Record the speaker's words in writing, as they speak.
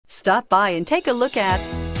Stop by and take a look at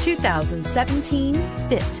 2017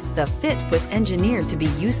 Fit. The Fit was engineered to be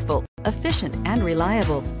useful, efficient, and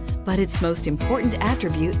reliable. But its most important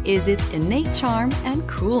attribute is its innate charm and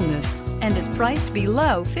coolness, and is priced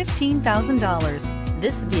below $15,000.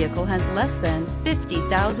 This vehicle has less than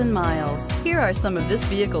 50,000 miles. Here are some of this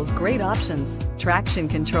vehicle's great options: traction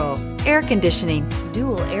control, air conditioning,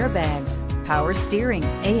 dual airbags, power steering,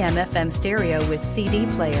 AM/FM stereo with CD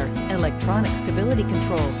player, electronic stability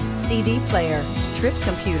control, CD player, trip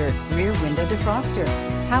computer, rear window defroster,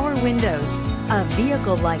 power windows. A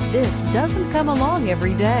vehicle like this doesn't come along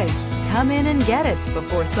every day. Come in and get it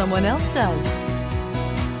before someone else does.